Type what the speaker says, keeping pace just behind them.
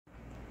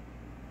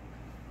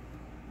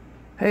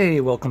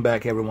Hey, welcome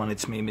back everyone,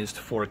 it's me, Mr.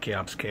 4K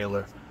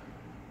Upscaler.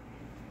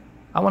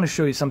 I want to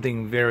show you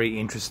something very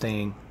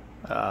interesting.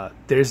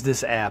 There's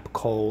this app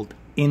called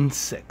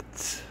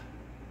Insects.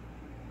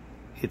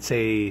 It's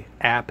a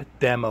app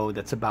demo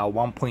that's about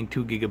 1.2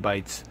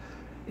 gigabytes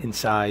in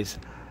size.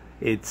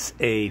 It's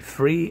a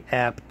free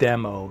app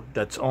demo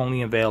that's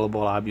only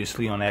available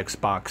obviously on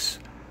Xbox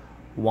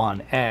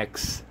One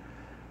X.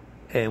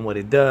 And what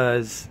it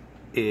does,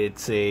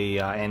 it's a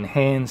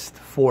enhanced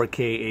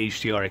 4K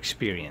HDR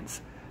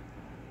experience.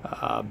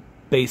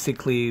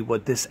 Basically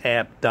what this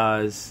app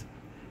does,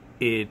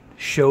 it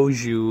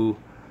shows you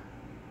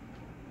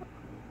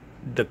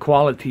the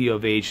quality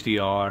of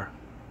HDR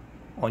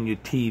on your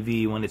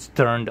TV when it's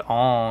turned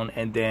on,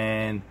 and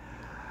then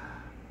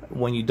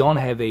when you don't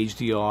have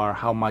HDR,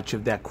 how much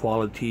of that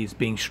quality is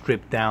being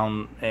stripped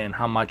down and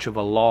how much of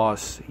a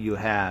loss you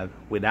have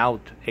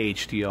without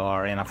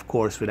HDR, and of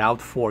course without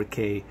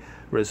 4K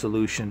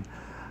resolution.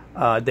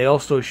 They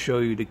also show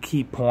you the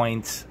key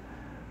points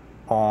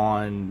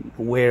on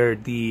where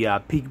the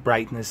peak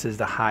brightness is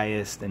the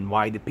highest and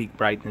why the peak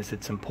brightness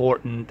it's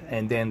important,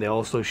 and then they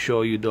also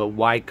show you the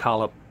wide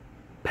color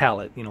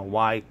palette,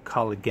 wide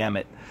color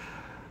gamut,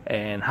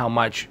 and how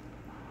much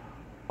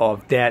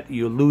of that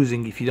you're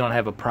losing if you don't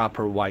have a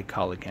proper wide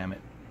color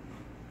gamut.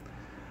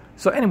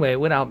 So anyway,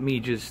 without me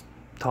just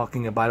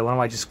talking about it, why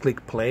don't I just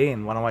click play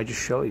and why don't I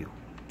just show you.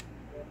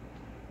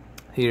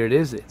 Here it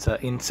is. It's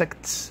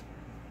Insects.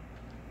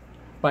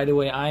 By the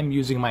way, I'm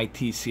using my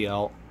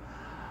TCL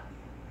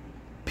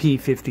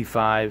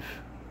P605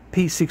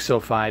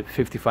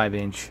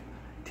 55-inch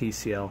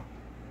TCL.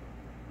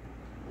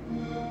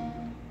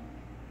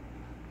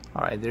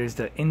 Alright, there's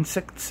the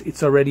Insects.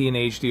 It's already in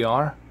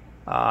HDR.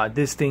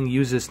 This thing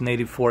uses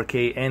native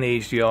 4K and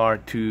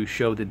HDR to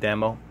show the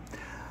demo.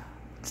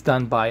 It's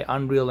done by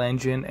Unreal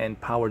Engine and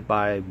powered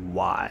by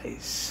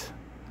Wise.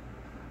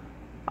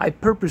 I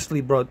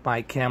purposely brought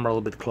my camera a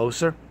little bit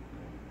closer,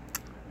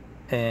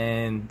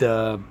 and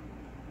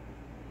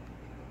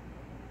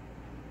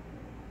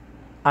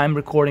I'm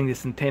recording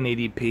this in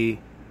 1080p,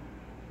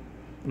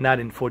 not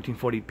in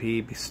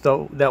 1440p,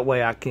 so that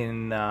way I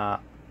can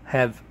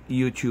have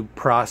YouTube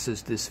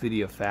process this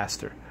video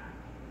faster.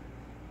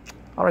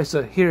 Alright,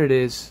 so here it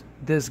is.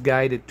 This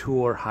guided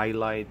tour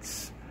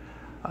highlights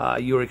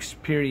your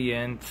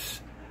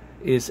experience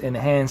is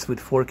enhanced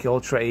with 4K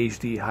Ultra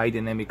HD high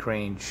dynamic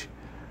range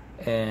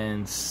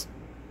and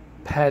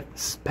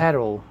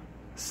spatial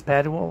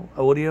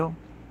audio.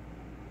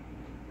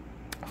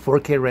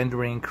 4K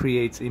rendering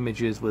creates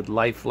images with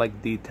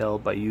lifelike detail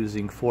by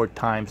using 4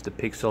 times the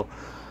pixel.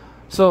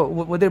 So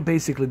what they're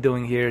basically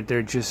doing here,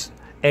 they're just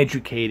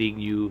educating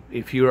you.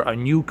 If you're a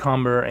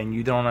newcomer and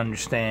you don't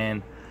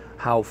understand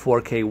how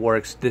 4K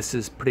works, this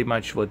is pretty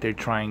much what they're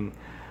trying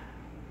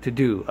to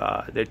do.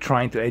 They're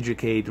trying to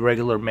educate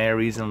regular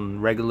Marys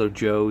and regular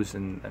Joes,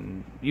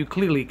 and you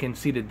clearly can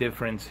see the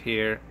difference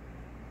here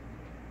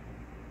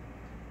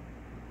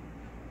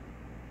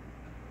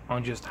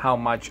on just how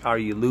much are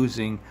you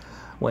losing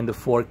when the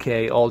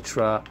 4K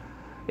Ultra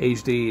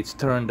HD it's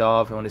turned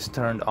off and when it's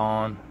turned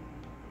on.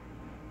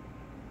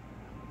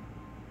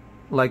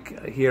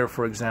 Like here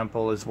for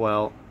example as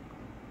well,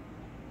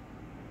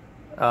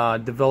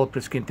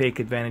 developers can take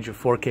advantage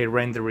of 4K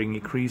rendering,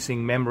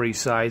 increasing memory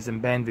size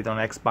and bandwidth on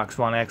Xbox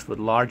One X with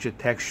larger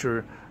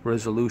texture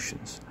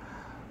resolutions.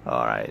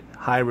 Alright,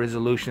 high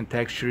resolution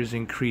textures,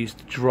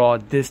 increased draw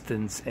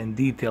distance, and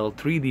detailed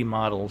 3D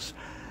models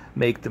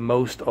make the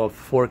most of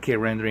 4K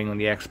rendering on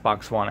the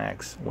Xbox One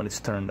X when it's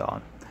turned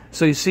on.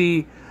 So you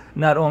see,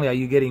 not only are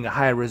you getting a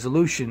higher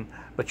resolution,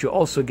 but you're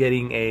also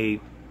getting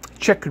a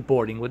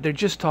checkerboarding. What they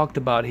just talked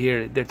about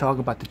here, they're talking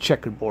about the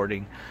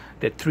checkerboarding,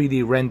 the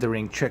 3D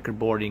rendering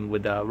checkerboarding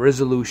with the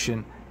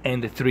resolution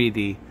and the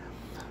 3D.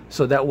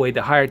 So that way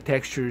the higher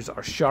textures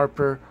are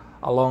sharper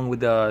along with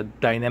the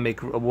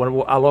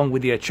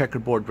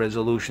checkerboard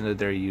resolution that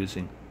they're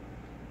using.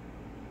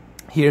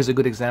 Here's a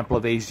good example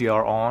of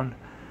HDR on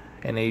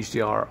and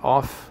HDR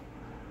off.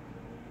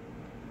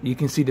 You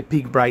can see the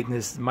peak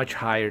brightness much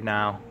higher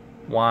now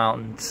while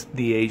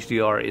the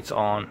HDR it's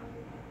on.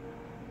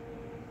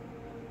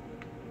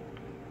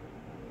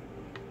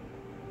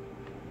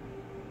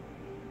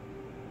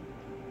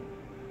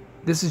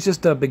 This is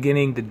just the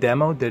beginning, the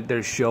demo that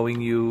they're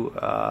showing you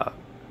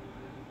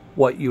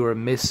what you are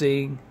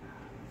missing,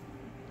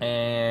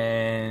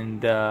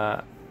 and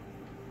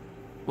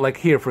like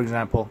here for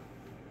example,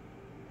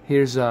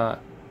 here's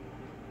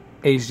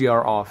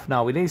HDR off.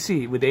 Now with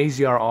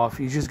HDR off,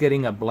 you're just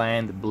getting a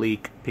bland,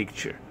 bleak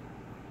picture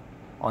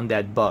on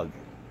that bug.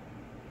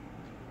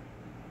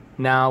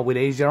 Now with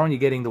HDR on, you're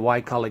getting the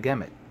wide color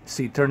gamut.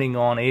 See, turning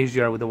on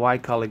HDR with the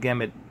wide color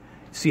gamut,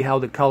 see how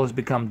the colors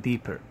become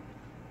deeper.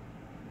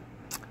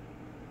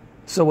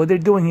 So what they're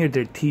doing here,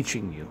 they're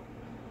teaching you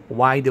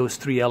why those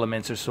 3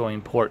 elements are so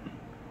important.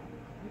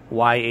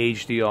 Why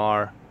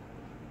HDR,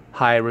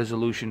 high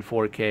resolution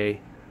 4K,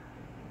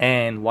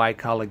 and wide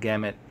color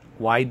gamut.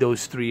 Why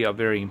those 3 are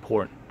very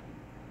important.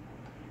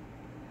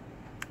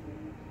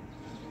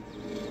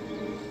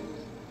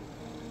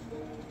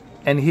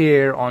 And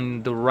here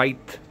on the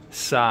right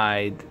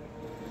side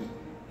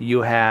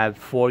you have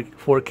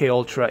 4K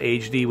Ultra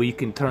HD where you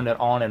can turn it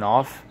on and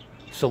off.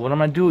 So what I'm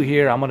gonna do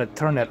here, I'm gonna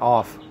turn it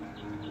off.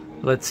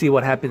 Let's see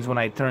what happens when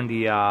I turn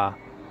the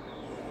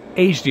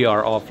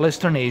HDR off. Let's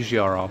turn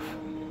HDR off.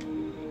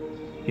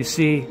 You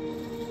see,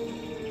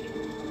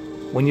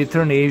 when you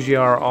turn the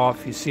HDR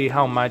off, you see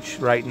how much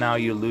right now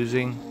you're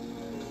losing.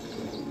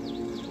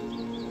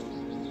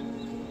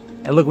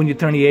 And look, when you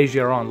turn the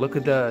HDR on, look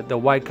at the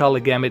white color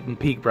gamut and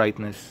peak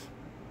brightness.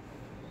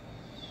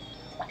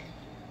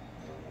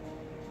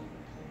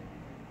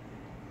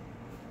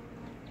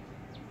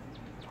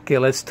 Okay,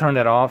 let's turn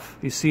that off.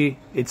 You see,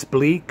 it's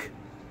bleak.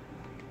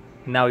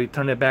 Now you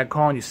turn it back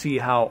on, you see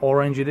how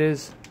orange it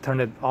is. Turn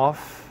it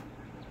off.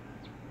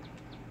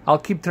 I'll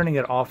keep turning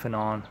it off and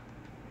on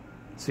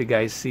so you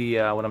guys see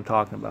what I'm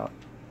talking about.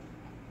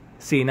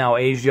 See, now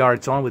HDR,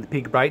 it's on with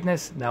peak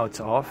brightness. Now it's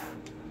off.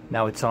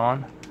 Now it's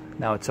on.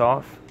 Now it's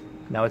off.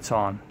 Now it's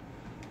on.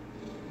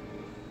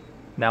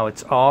 Now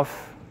it's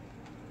off.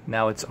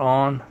 Now it's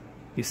on.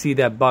 You see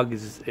that bug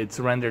it's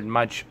rendered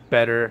much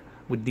better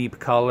with deep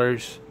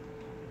colors.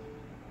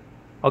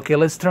 Okay,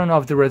 let's turn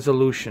off the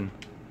resolution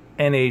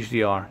and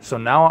HDR. So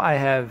now I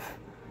have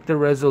the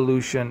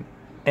resolution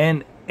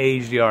and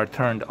HDR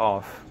turned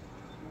off.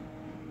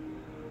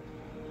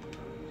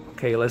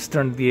 Okay, let's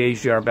turn the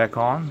HDR back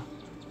on.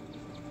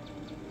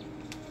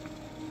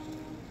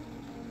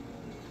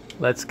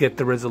 Let's get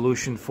the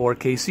resolution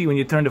 4K. See, when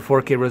you turn to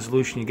 4K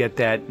resolution, you get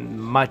that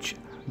much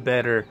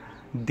better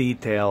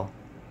detail,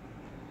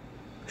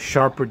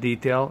 sharper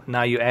detail.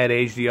 Now you add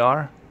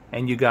HDR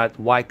and you got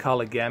wide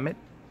color gamut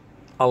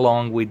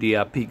along with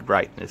the peak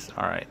brightness.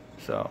 All right,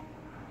 so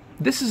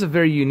this is a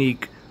very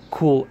unique,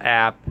 cool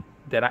app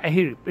that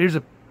here's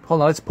a,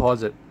 hold on, let's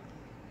pause it.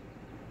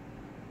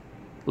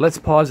 Let's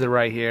pause it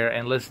right here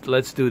and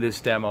let's do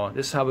this demo.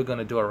 This is how we're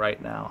gonna do it right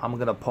now. I'm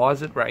gonna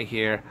pause it right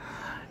here,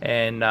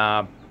 and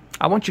I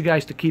want you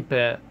guys to keep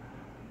an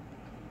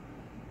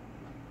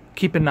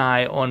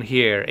eye on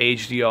here,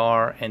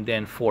 HDR and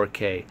then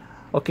 4K.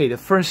 Okay, the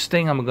first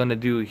thing I'm gonna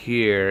do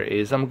here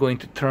is I'm going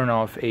to turn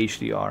off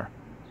HDR,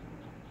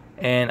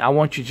 and I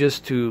want you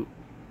just to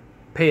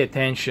pay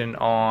attention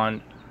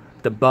on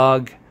the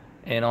bug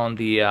and on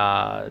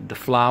the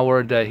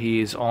flower that he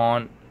is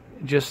on.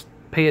 Just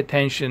pay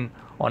attention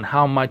on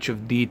how much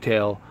of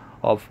detail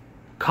of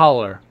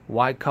color,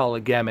 wide color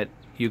gamut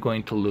you're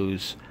going to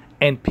lose,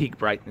 and peak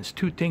brightness.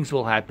 Two things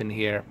will happen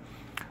here.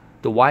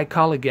 The wide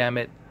color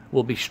gamut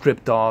will be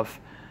stripped off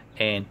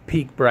and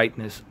peak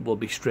brightness will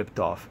be stripped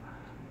off.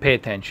 Pay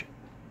attention.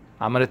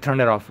 I'm going to turn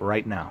it off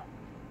right now.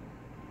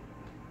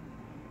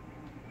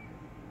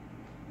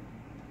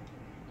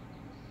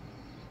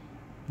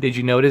 Did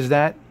you notice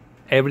that?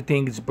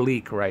 Everything is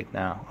bleak right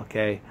now,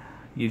 okay?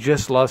 You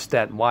just lost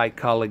that wide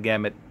color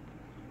gamut.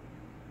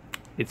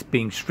 It's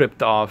being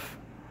stripped off,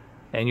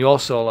 and you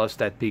also lost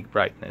that peak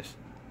brightness.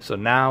 So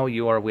now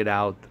you are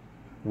without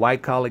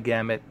wide color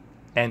gamut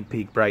and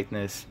peak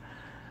brightness,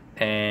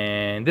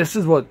 and this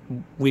is what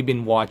we've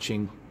been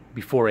watching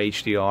before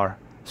HDR,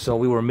 so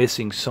we were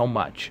missing so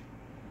much.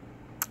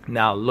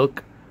 Now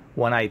look,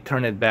 when I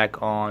turn it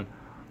back on,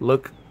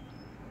 look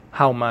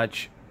how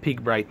much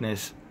peak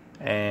brightness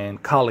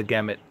and color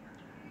gamut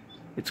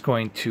it's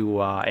going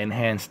to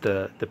enhance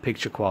the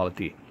picture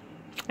quality.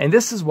 And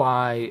this is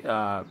why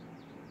I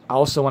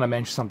also want to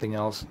mention something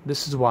else.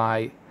 This is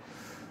why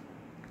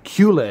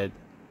QLED,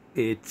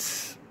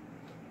 it's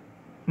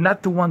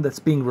not the one that's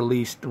being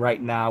released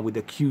right now with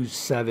the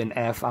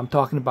Q7F. I'm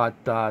talking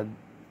about the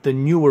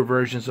newer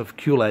versions of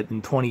QLED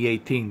in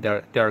 2018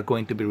 that are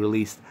going to be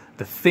released.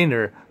 The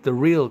thinner, the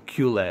real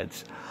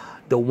QLEDs,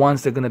 the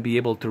ones that are going to be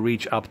able to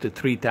reach up to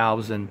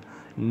 3,000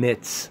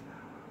 nits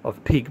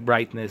of peak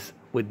brightness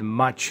with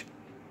much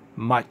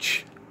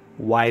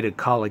wider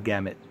color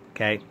gamut.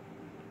 Okay,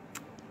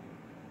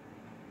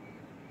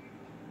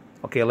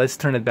 let's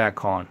turn it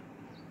back on.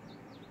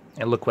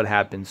 And look what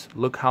happens.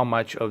 Look how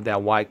much of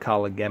that wide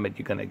color gamut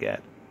you're gonna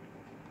get.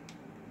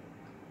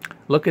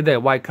 Look at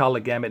that wide color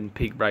gamut and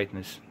peak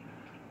brightness.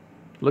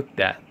 Look at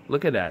that.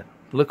 Look at that.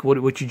 Look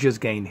what you just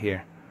gained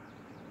here.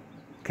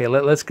 Okay,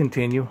 let's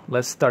continue.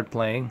 Let's start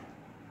playing.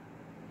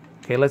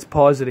 Okay, let's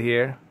pause it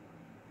here.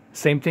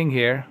 Same thing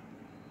here.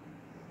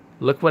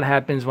 Look what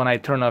happens when I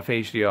turn off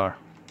HDR.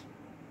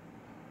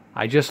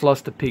 I just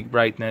lost the peak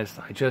brightness.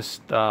 I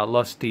just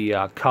lost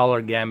the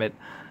color gamut.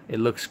 It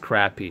looks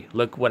crappy.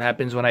 Look what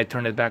happens when I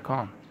turn it back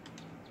on.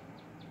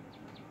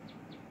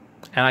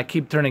 And I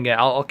keep turning it.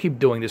 I'll keep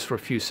doing this for a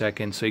few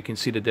seconds so you can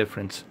see the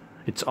difference.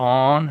 It's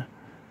on,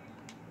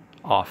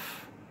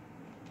 off,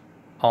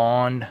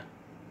 on,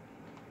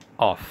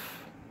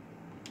 off,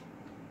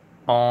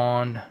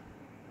 on,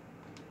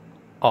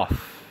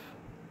 off,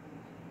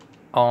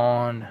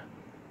 on,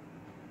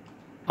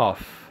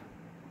 off.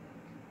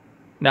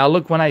 Now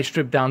look when I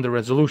strip down the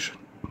resolution.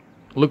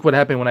 Look what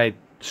happened when I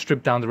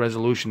strip down the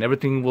resolution.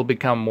 Everything will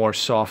become more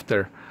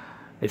softer.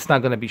 It's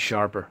not going to be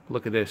sharper.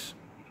 Look at this.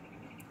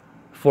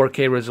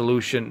 4K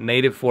resolution,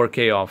 native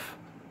 4K off.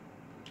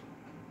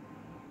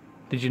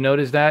 Did you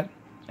notice that?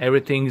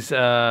 Everything's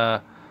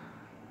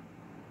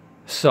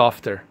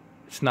softer.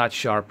 It's not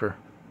sharper.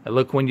 And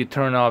look when you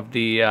turn off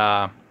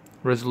the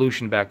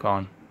resolution back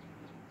on.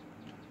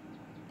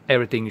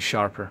 Everything is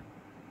sharper.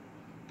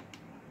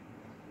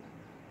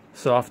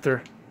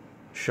 Softer,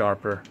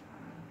 sharper.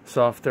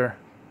 Softer,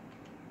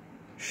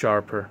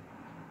 sharper.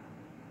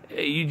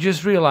 You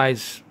just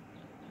realize,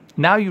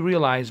 now you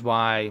realize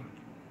why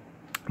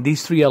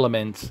these three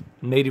elements,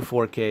 native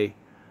 4K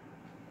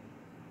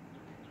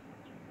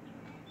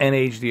and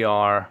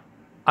HDR,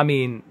 I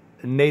mean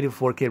native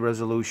 4K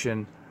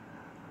resolution,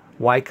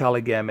 wide color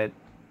gamut,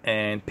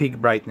 and peak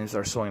brightness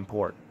are so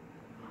important.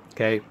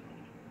 Okay?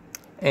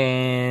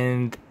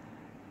 And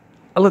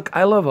look,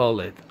 I love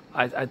OLED.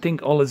 I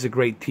think OLED is a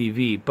great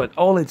TV, but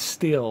OLED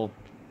still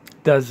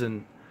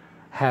doesn't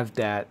have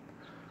that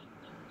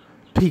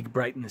peak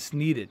brightness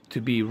needed to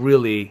be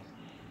really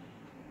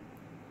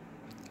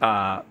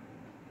that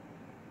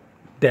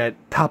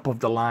top of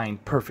the line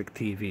perfect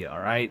TV. All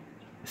right,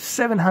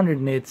 700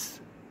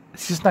 nits,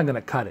 it's just not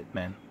gonna cut it,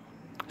 man.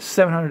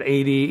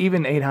 780,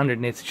 even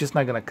 800 nits, it's just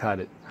not gonna cut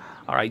it.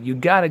 All right, you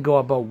gotta go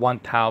about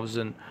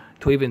 1000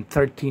 to even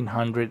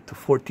 1300 to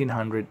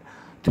 1400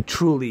 to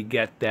truly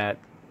get that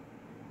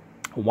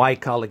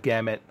wide color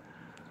gamut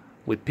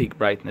with peak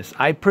brightness.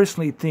 I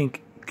personally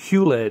think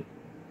QLED,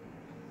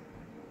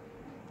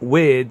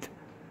 with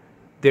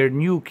their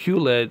new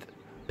QLED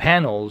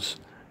panels,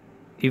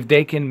 if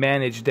they can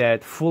manage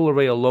that full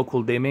array of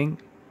local dimming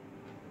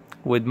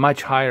with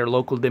much higher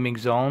local dimming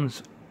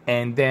zones,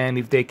 and then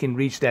if they can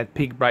reach that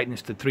peak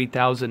brightness to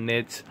 3000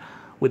 nits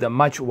with a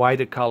much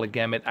wider color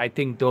gamut, I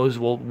think those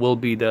will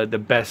be the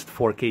best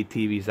 4K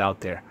TVs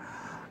out there.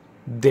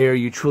 There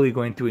you're truly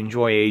going to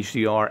enjoy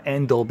HDR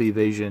and Dolby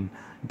Vision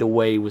the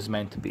way it was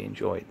meant to be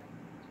enjoyed.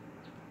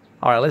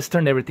 Alright, let's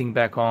turn everything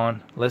back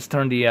on. Let's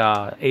turn the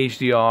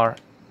HDR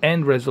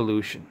and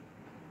resolution.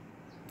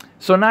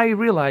 So now you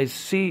realize,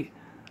 see,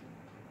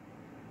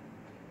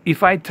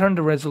 if I turn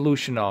the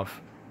resolution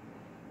off,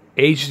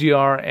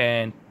 HDR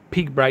and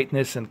peak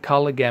brightness and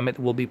color gamut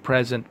will be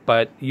present,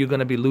 but you're going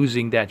to be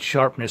losing that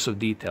sharpness of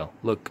detail.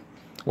 Look,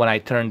 when I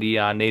turn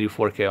the native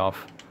 4K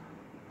off.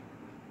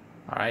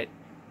 Alright,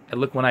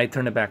 and look when I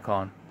turn it back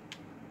on.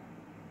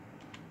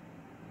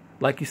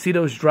 Like, you see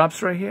those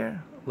drops right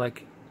here?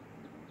 Like,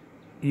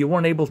 you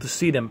weren't able to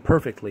see them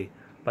perfectly,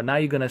 but now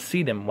you're going to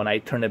see them when I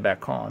turn it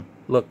back on.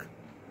 Look.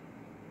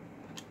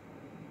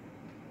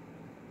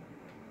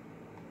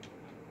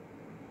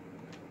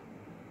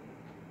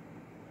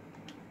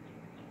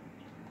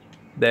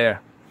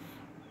 There.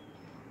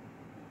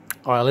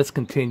 Alright, let's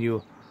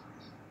continue.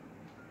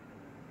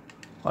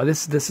 Oh,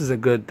 this is a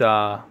good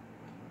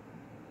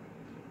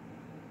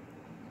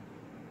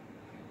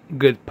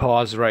good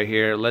pause right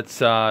here. Let's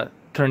turn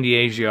the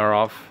HDR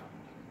off.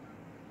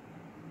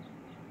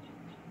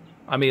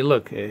 I mean,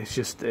 look, it's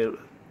just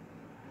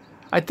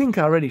I think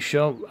I already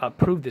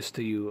proved this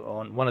to you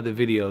on one of the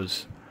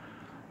videos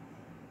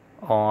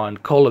on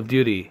Call of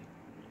Duty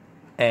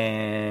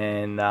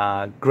and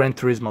Gran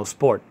Turismo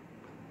Sport.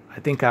 I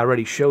think I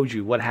already showed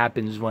you what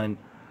happens when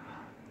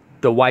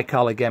the wide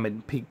color gamut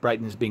and peak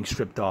brightness being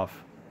stripped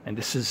off, and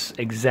this is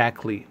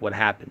exactly what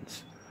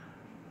happens.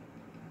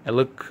 And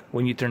look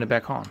when you turn it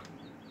back on.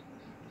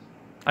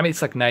 I mean,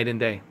 it's like night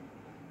and day.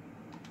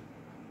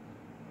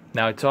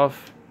 Now it's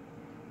off.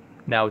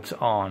 Now it's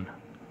on.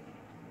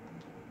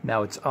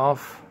 Now it's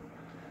off.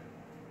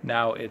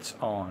 Now it's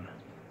on.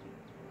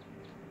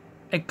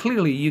 And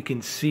clearly you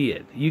can see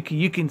it. You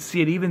can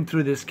see it even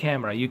through this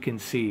camera. You can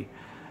see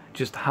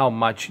just how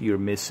much you're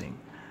missing.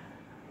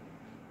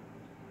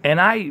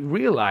 And I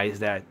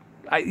realized that,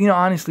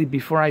 honestly,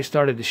 before I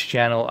started this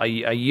channel a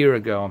year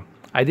ago,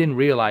 I didn't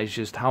realize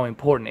just how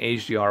important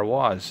HDR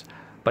was.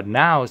 But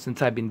now,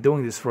 since I've been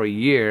doing this for a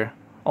year,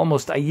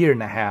 almost a year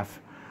and a half,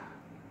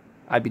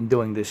 I've been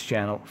doing this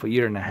channel for a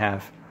year and a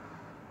half,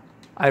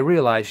 I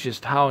realized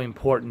just how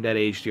important that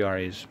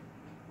HDR is.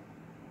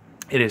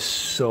 It is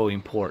so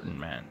important,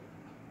 man.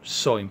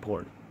 So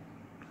important.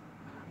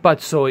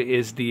 But so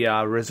is the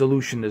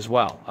resolution as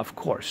well, of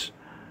course.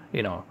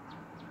 Look,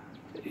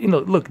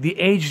 the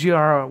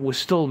HDR will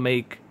still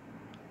make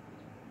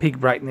peak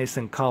brightness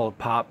and color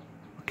pop,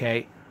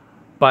 okay?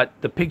 But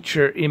the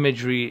picture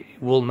imagery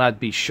will not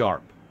be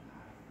sharp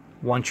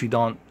once you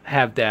don't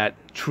have that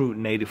true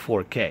native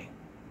 4K.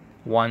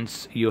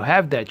 Once you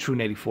have that true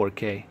native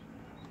 4K,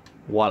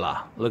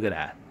 voila, look at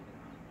that.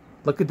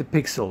 Look at the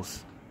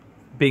pixels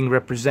being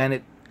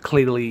represented.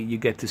 Clearly, you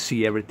get to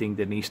see everything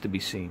that needs to be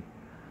seen.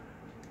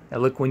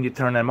 And look when you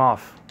turn them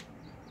off.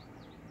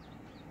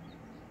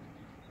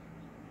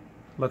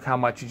 Look how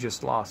much you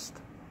just lost.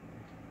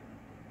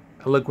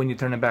 And look when you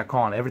turn it back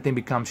on. Everything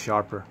becomes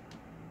sharper.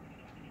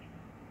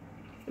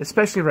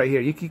 Especially right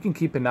here. You can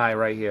keep an eye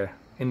right here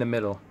in the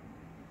middle,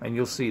 and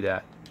you'll see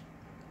that.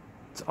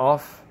 It's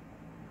off.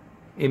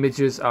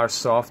 Images are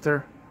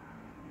softer.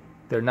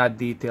 They're not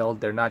detailed.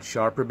 They're not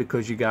sharper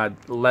because you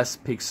got less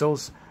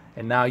pixels.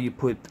 And now you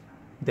put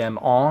them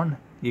on,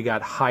 you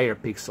got higher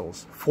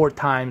pixels. 4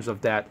 times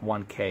of that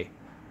 1K.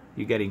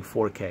 You're getting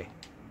 4K.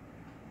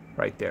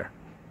 right there.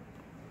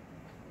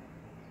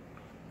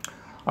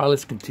 All right,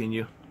 let's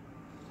continue.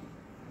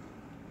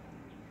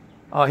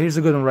 Here's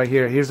a good one right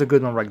here. Here's a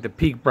good one, right? The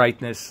peak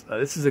brightness.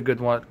 This is a good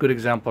one, good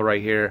example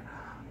right here.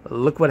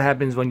 Look what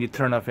happens when you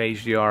turn off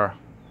HDR.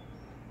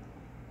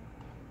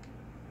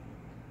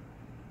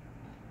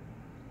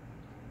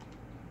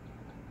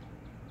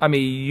 I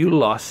mean,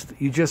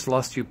 you just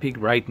lost your peak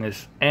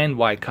brightness and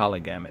wide color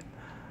gamut.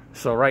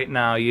 So right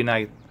now,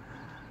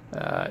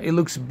 it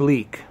looks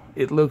bleak.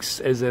 It looks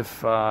as if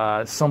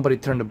somebody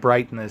turned the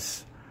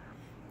brightness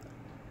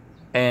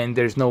and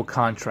there's no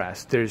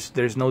contrast.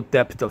 There's no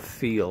depth of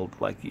field.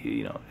 Like,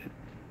 you know,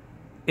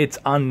 it's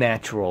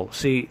unnatural.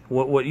 See,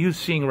 what you're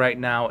seeing right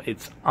now,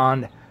 it's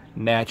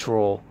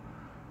unnatural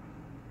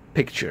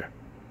picture.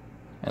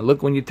 And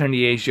look when you turn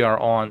the HDR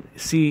on.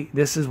 See,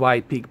 this is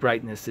why peak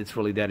brightness is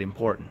really that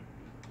important.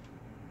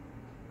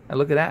 And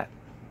look at that.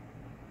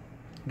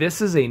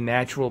 This is a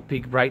natural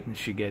peak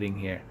brightness you're getting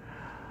here.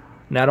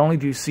 Not only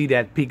do you see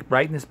that peak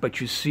brightness, but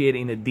you see it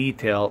in the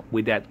detail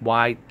with that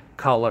wide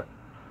color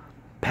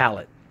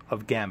palette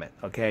of gamut.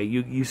 Okay,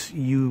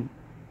 you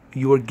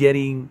are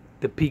getting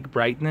the peak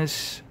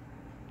brightness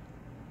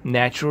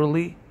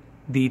naturally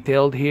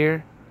detailed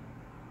here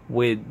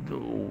with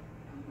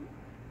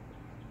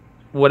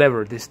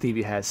whatever this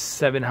TV has,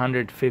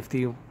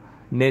 750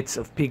 nits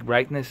of peak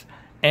brightness,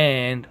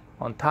 and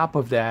on top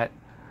of that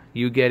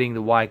you're getting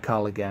the wide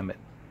color gamut.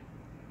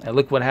 And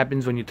look what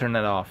happens when you turn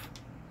that off.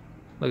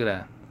 Look at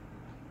that.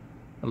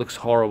 It looks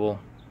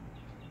horrible.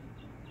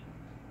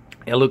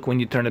 And look when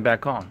you turn it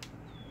back on.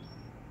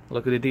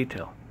 Look at the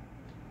detail.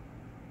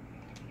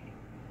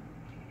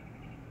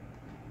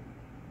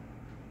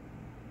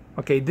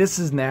 Okay, this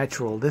is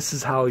natural. This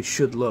is how it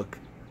should look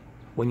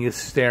when you're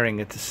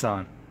staring at the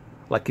sun.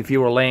 Like if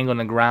you were laying on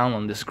the ground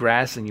on this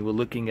grass and you were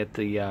looking at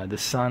the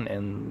sun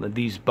and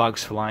these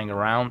bugs flying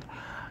around,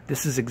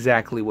 this is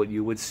exactly what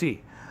you would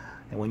see.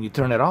 And when you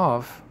turn it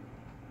off,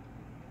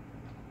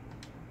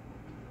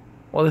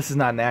 well, this is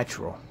not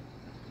natural.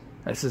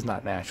 This is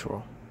not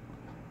natural.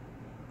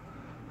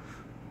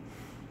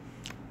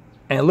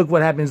 And look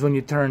what happens when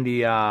you turn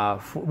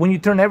when you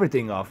turn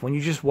everything off. When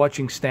you're just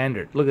watching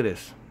standard. Look at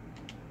this.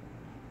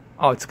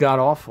 Oh, it's god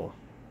awful.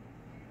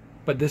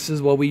 But this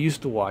is what we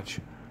used to watch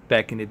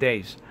back in the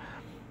days.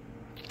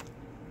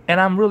 And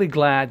I'm really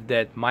glad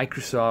that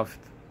Microsoft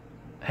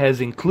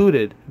has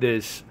included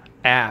this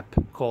app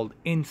called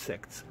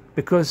Insects,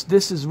 because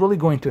this is really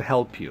going to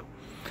help you.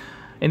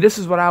 And this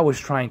is what I was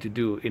trying to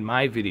do in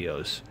my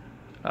videos.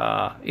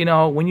 You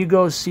know, when you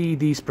go see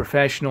these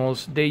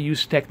professionals, they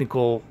use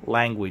technical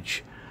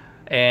language.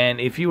 And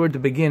if you are the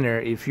beginner,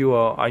 if you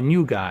are a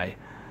new guy,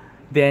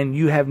 then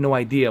you have no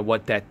idea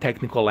what that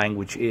technical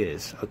language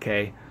is,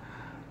 okay?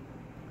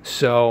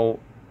 So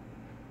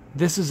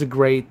this is a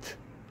great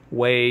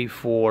way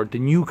for the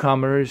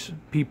newcomers,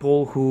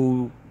 people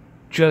who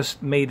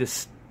just made a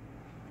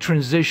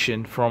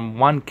transition from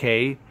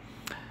 1K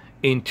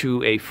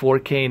into a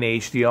 4K and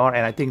HDR,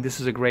 and I think this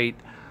is a great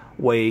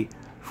way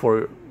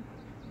for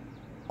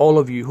all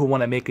of you who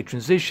want to make a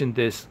transition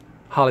this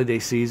holiday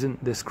season,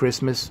 this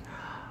Christmas,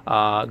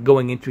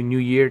 going into New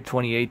Year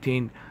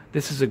 2018.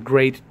 This is a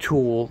great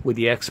tool with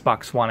the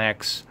Xbox One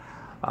X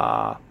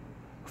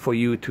for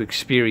you to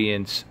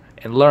experience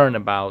and learn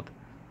about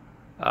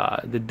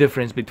the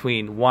difference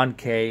between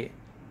 1K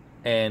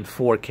and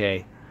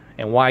 4K,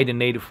 and why the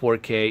native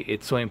 4K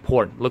it's so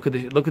important. Look at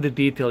the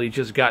detail you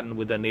just gotten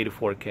with the native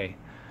 4K,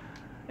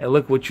 and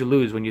look what you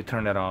lose when you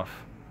turn it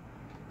off,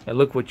 and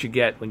look what you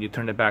get when you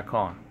turn it back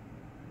on.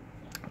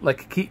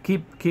 Like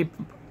keep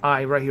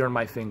eye right here on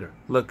my finger.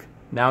 Look,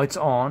 now it's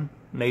on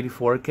native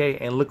 4K,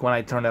 and look when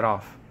I turn it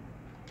off.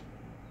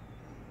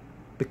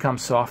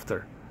 Becomes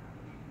softer,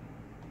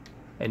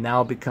 and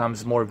now it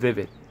becomes more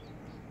vivid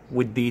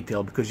with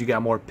detail because you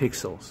got more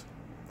pixels.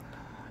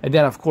 And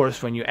then of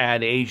course when you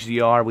add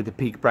HDR with the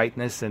peak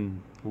brightness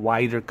and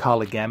wider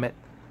color gamut,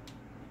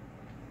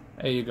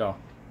 there you go,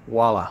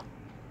 voila.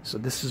 So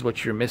this is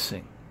what you're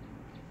missing.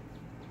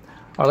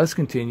 Alright, let's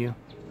continue.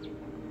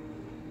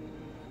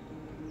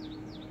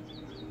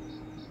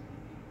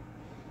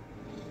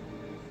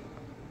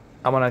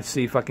 I want to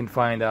see if I can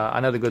find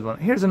another good one.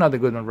 Here's another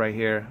good one right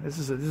here. This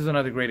is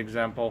another great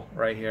example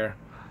right here.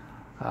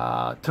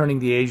 Turning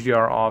the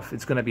HDR off,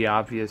 it's going to be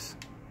obvious.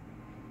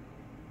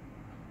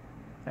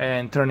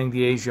 And turning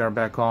the HDR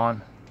back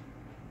on,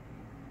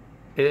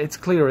 it's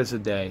clear as a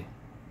day.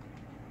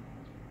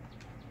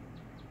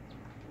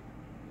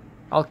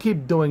 I'll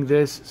keep doing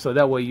this so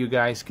that way you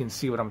guys can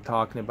see what I'm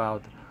talking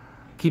about.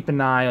 Keep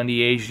an eye on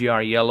the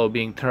HDR yellow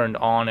being turned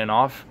on and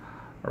off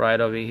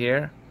right over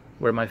here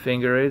where my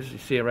finger is. You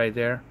see it right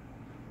there.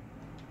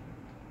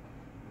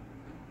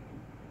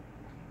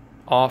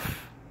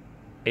 Off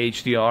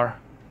HDR,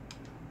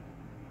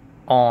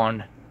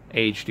 on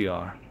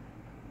HDR,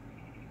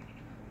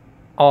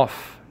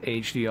 off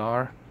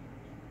HDR,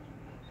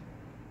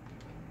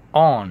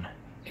 on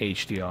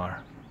HDR,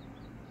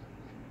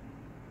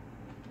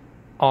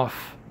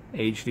 off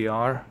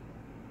HDR,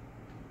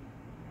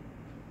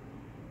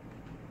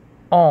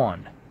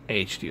 on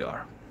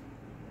HDR.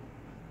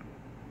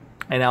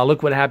 And now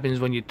look what happens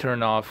when you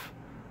turn off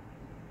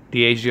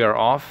the HDR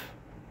off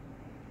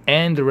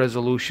and the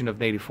resolution of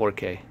native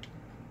 4K.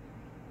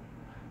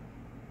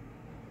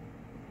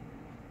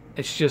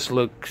 It just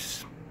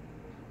looks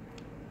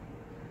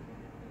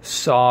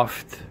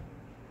soft,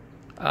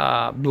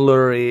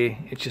 blurry.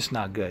 It's just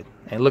not good.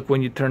 And look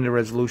when you turn the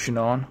resolution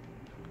on.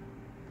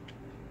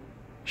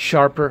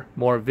 Sharper,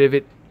 more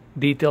vivid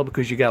detail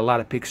because you got a lot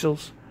of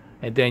pixels.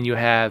 And then you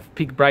have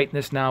peak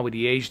brightness now with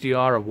the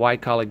HDR of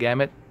wide color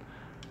gamut.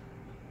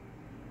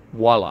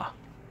 Voila.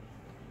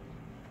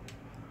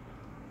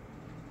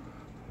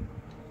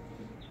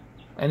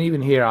 And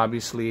even here,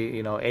 obviously,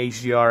 you know,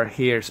 HDR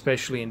here,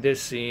 especially in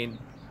this scene,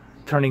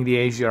 turning the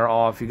HDR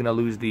off, you're gonna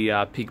lose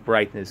the peak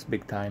brightness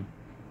big time.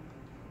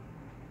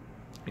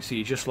 You see,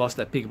 you just lost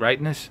that peak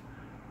brightness.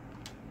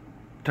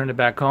 Turn it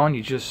back on,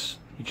 you just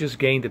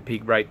gained the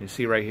peak brightness.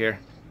 See right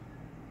here.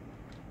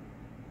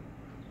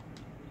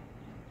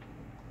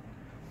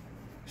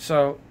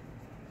 So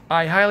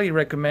I highly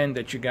recommend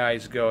that you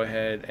guys go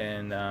ahead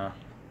and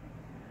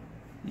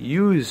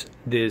use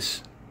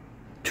this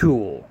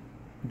tool,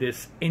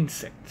 this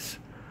Insects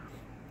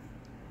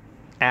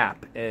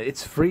app.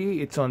 It's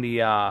free. It's on the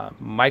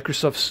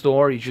Microsoft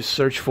Store. You just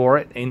search for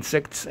it,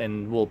 Insects,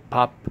 and will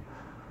pop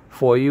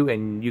for you,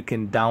 and you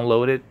can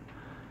download it.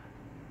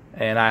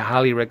 And I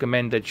highly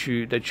recommend that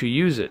you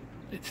use it.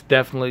 It's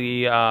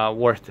definitely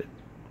worth it.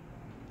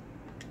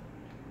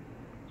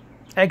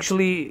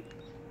 Actually,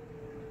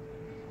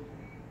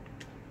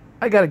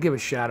 I gotta give a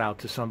shout out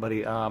to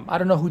somebody. I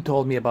don't know who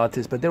told me about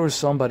this, but there was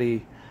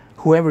somebody,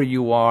 whoever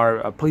you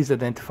are, please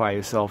identify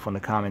yourself in the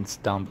comments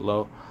down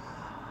below.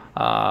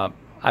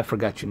 I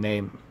forgot your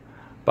name,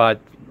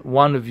 but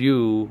one of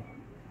you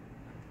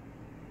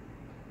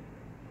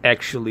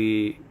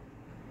actually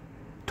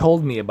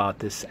told me about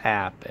this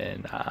app,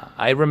 and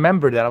I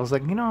remember that. I was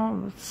like, you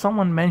know,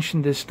 someone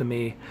mentioned this to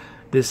me,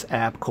 this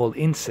app called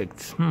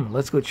Insects.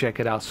 Let's go check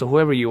it out. So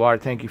whoever you are,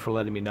 thank you for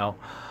letting me know.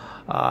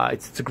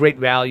 It's a great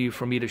value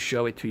for me to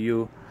show it to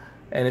you,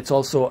 and it's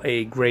also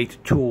a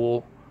great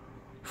tool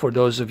for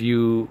those of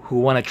you who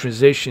want to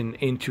transition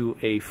into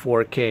a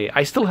 4K.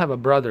 I still have a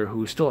brother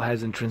who still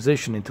hasn't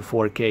transitioned into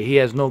 4K. He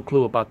has no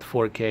clue about the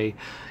 4K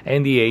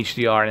and the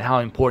HDR and how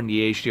important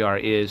the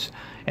HDR is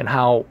and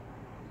how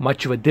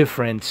much of a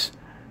difference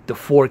the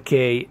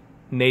 4K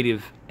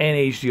native and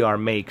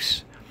HDR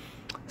makes.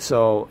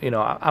 So, you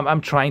know, I'm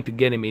trying to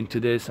get him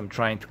into this. I'm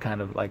trying to kind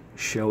of like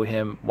show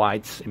him why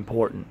it's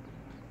important.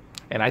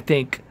 And I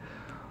think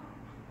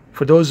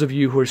for those of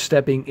you who are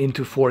stepping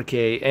into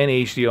 4K and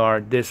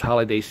HDR this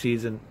holiday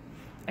season,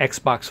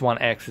 Xbox One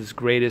X is the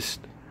greatest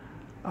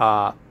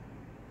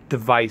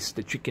device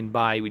that you can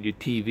buy with your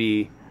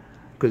TV.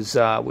 Because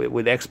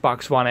with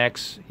Xbox One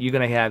X, you're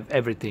going to have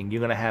everything. You're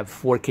going to have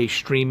 4K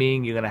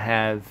streaming. You're going to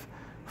have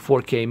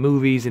 4K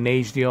movies in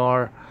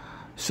HDR.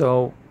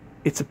 So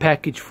it's a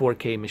package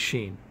 4K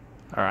machine.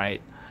 All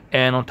right.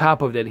 And on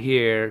top of that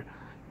here,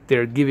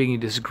 they're giving you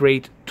this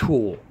great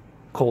tool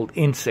called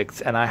Insects.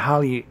 And I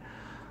highly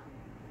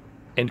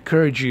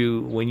encourage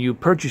you, when you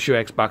purchase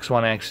your Xbox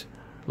One X,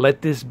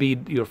 let this be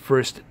your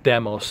first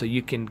demo so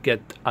you can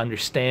get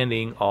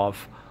understanding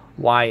of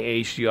why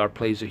HDR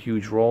plays a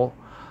huge role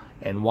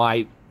and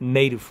why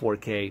native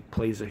 4K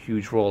plays a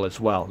huge role as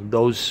well.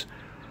 Those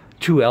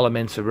two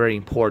elements are very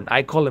important.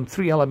 I call them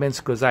three elements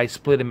because I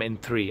split them in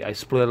three. I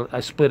split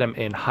them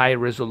in high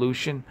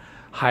resolution,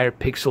 higher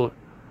pixel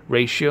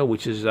ratio,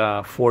 which is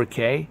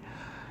 4K,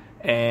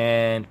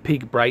 and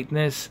peak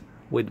brightness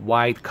with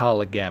wide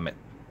color gamut.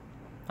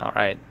 All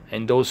right,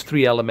 and those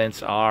three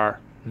elements are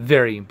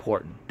very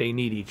important. They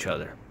need each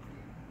other.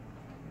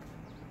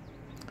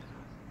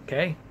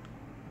 Okay.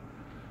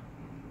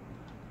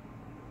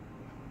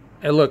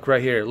 And look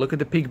right here. Look at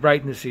the peak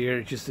brightness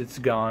here. It's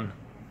gone.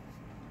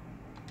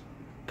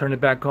 Turn it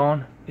back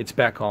on. It's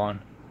back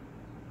on.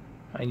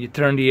 And you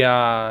turn the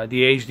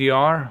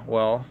HDR.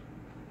 Well,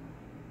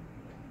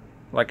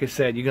 like I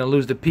said, you're gonna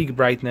lose the peak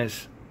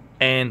brightness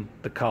and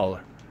the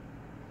color.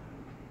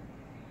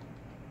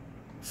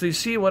 So you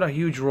see what a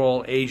huge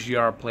role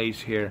HDR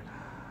plays here.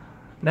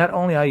 Not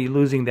only are you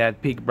losing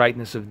that peak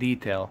brightness of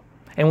detail,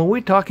 and when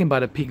we're talking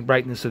about a peak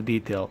brightness of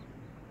detail,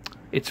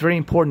 it's very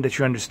important that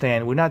you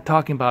understand we're not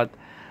talking about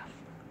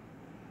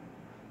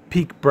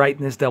peak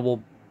brightness that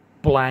will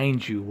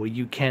blind you where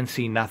you can't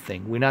see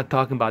nothing. We're not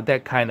talking about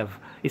that kind of,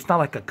 it's not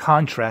like a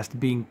contrast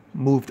being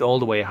moved all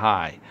the way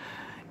high.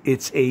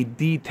 It's a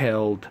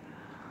detailed,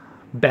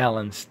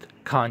 balanced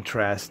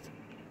contrast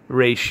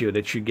ratio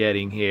that you're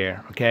getting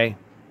here, okay?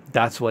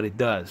 That's what it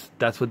does.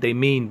 That's what they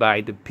mean by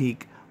the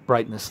peak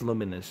brightness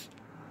luminous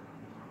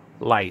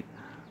light.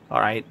 All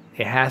right,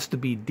 it has to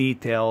be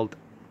detailed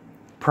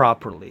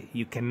properly.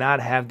 You cannot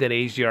have that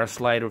HDR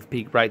slider of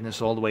peak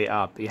brightness all the way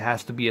up. It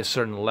has to be a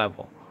certain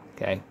level,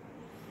 okay?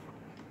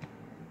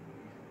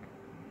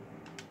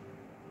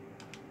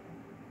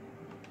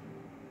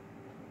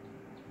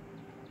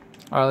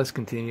 All right, let's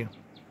continue.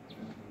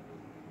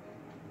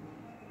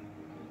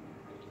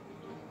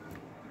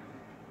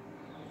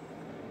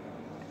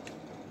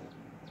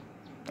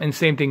 And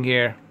same thing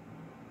here.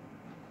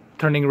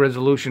 turning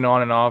resolution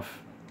on and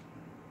off,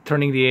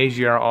 turning the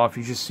HDR off,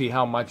 you just see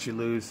how much you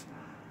lose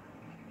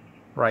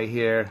right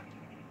here.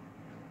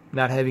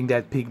 Not having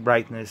that peak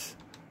brightness,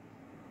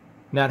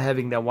 not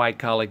having that white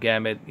color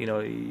gamut, you know,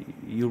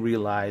 you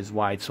realize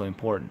why it's so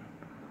important.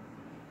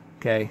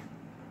 Okay,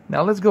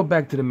 now let's go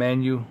back to the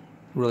menu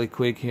really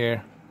quick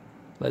here.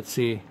 Let's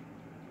see.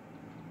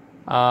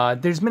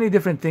 There's many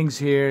different things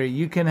here.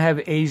 You can have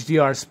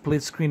HDR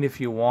split screen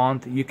if you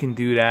want. You can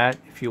do that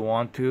if you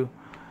want to,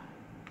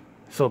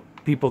 so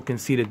people can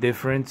see the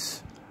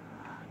difference.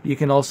 You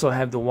can also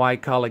have the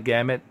white color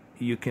gamut.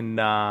 You can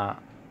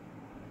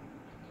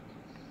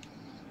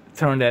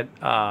turn that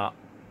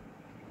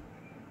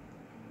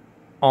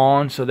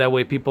on, so that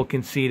way people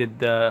can see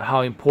that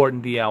how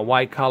important the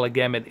white color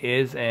gamut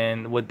is.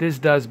 And what this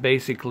does,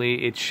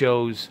 basically, it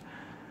shows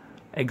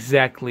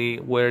exactly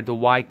where the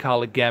white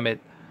color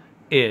gamut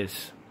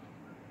is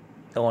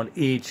on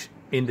each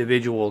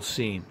individual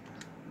scene.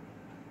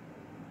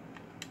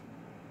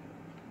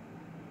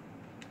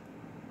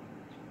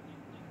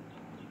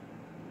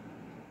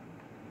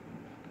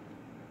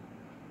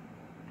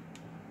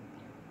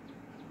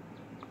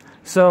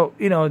 So,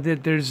 you know,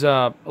 there's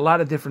a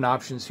lot of different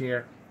options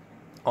here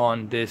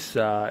on this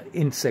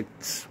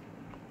insects.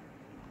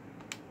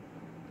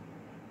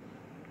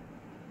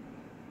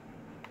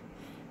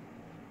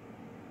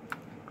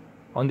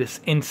 On this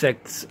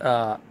insects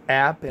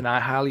app, and I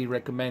highly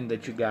recommend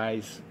that you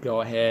guys go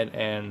ahead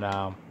and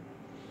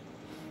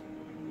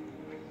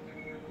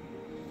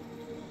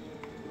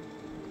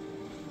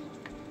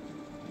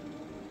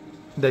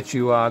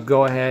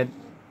go ahead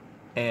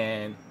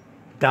and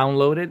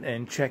download it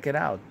and check it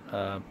out.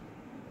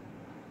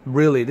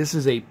 Really, this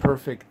is a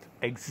perfect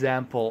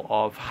example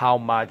of how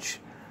much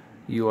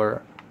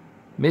you're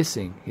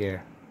missing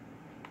here.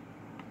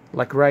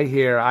 Like right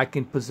here, I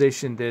can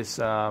position this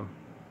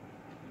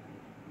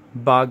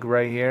bug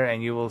right here,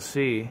 and you will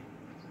see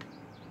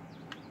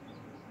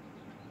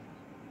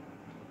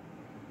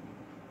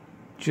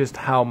just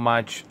how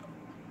much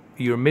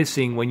you're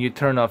missing when you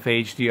turn off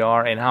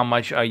HDR, and how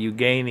much are you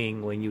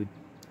gaining when you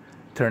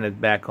turn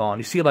it back on.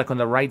 You see, like on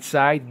the right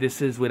side,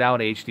 this is without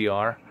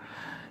HDR,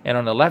 and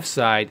on the left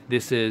side,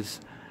 this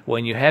is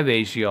when you have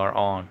HDR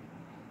on.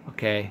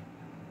 Okay,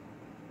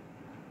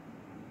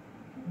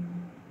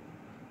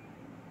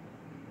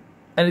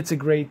 and it's a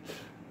great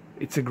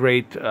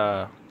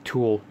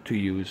tool to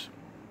use.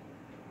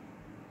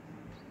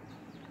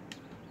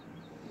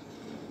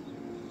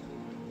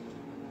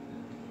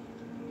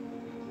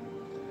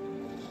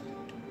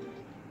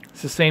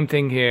 It's the same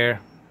thing here.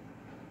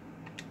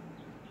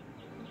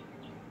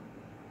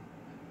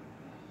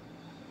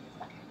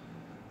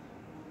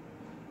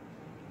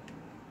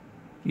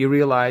 You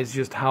realize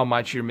just how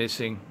much you're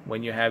missing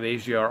when you have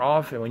HDR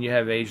off and when you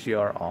have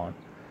HDR on.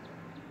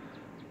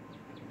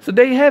 So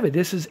there you have it.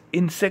 This is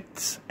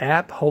Insects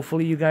app.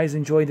 Hopefully you guys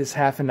enjoyed this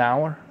half an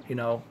hour. You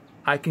know,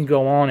 I can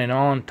go on and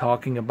on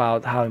talking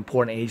about how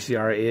important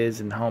HDR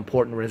is and how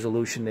important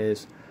resolution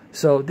is.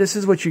 So this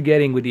is what you're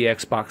getting with the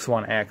Xbox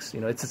One X.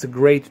 You know, it's a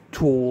great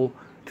tool,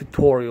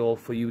 tutorial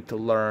for you to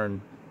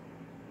learn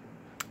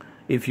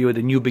if you're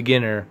the new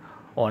beginner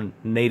on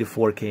native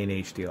 4K and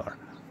HDR,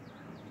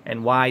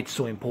 and why it's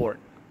so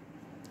important.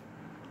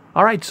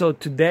 Alright, so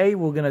today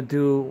we're gonna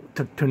do,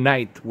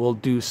 tonight we'll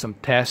do some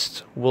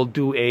tests. We'll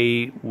do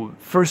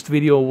first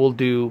video we'll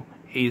do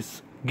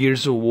is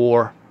Gears of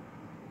War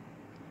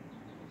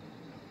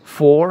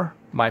 4,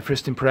 my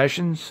first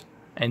impressions,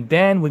 and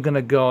then we're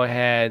gonna go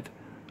ahead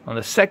on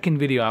the second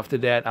video after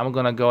that. I'm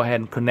gonna go ahead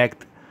and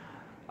connect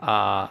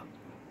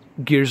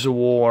Gears of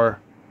War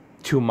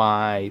to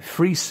my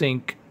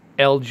FreeSync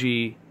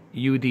LG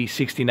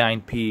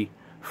UD69P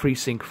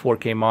FreeSync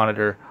 4K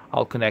monitor.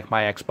 I'll connect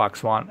my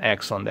Xbox One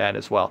X on that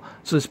as well.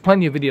 So there's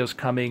plenty of videos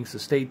coming, so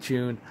stay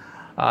tuned.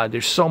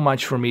 There's so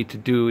much for me to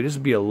do. This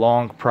will be a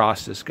long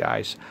process,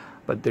 guys,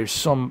 but there's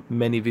so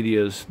many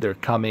videos that are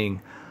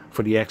coming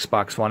for the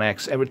Xbox One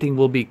X. Everything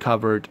will be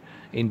covered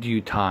in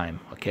due time,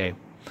 okay?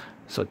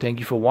 So thank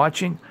you for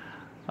watching.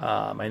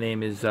 My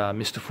name is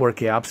Mr.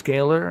 4K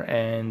Upscaler,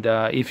 and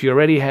if you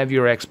already have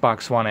your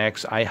Xbox One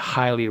X, I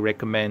highly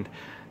recommend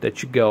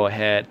that you go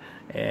ahead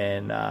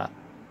and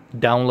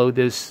download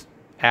this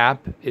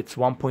app. It's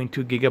 1.2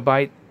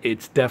 gigabyte.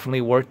 It's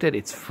definitely worth it.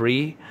 It's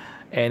free,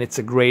 and it's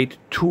a great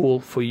tool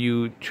for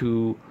you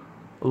to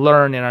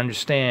learn and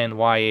understand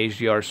why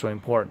HDR is so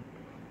important.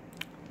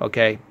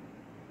 Okay,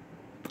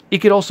 it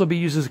could also be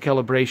used as a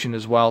calibration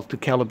as well, to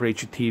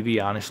calibrate your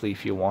TV, honestly,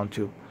 if you want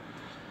to.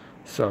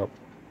 So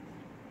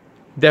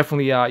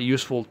definitely a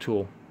useful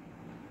tool.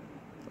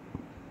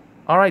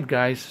 Alright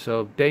guys,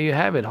 so there you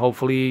have it.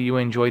 Hopefully you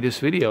enjoyed this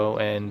video,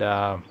 and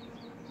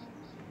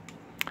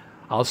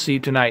I'll see you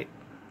tonight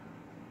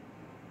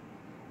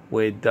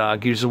with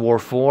Gears of War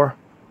 4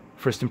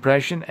 first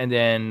impression, and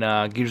then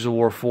Gears of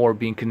War 4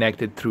 being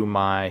connected through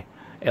my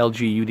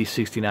LG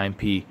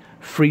UD69P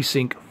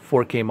FreeSync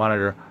 4K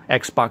monitor.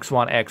 Xbox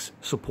One X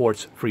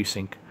supports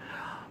FreeSync.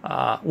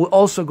 We're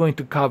also going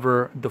to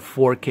cover the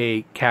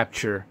 4K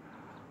capture,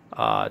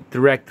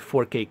 direct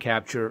 4K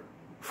capture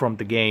from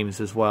the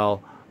games as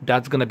well.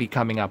 That's going to be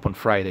coming up on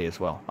Friday as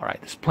well. All right,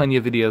 there's plenty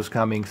of videos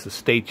coming, so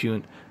stay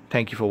tuned.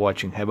 Thank you for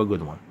watching. Have a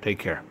good one. Take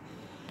care.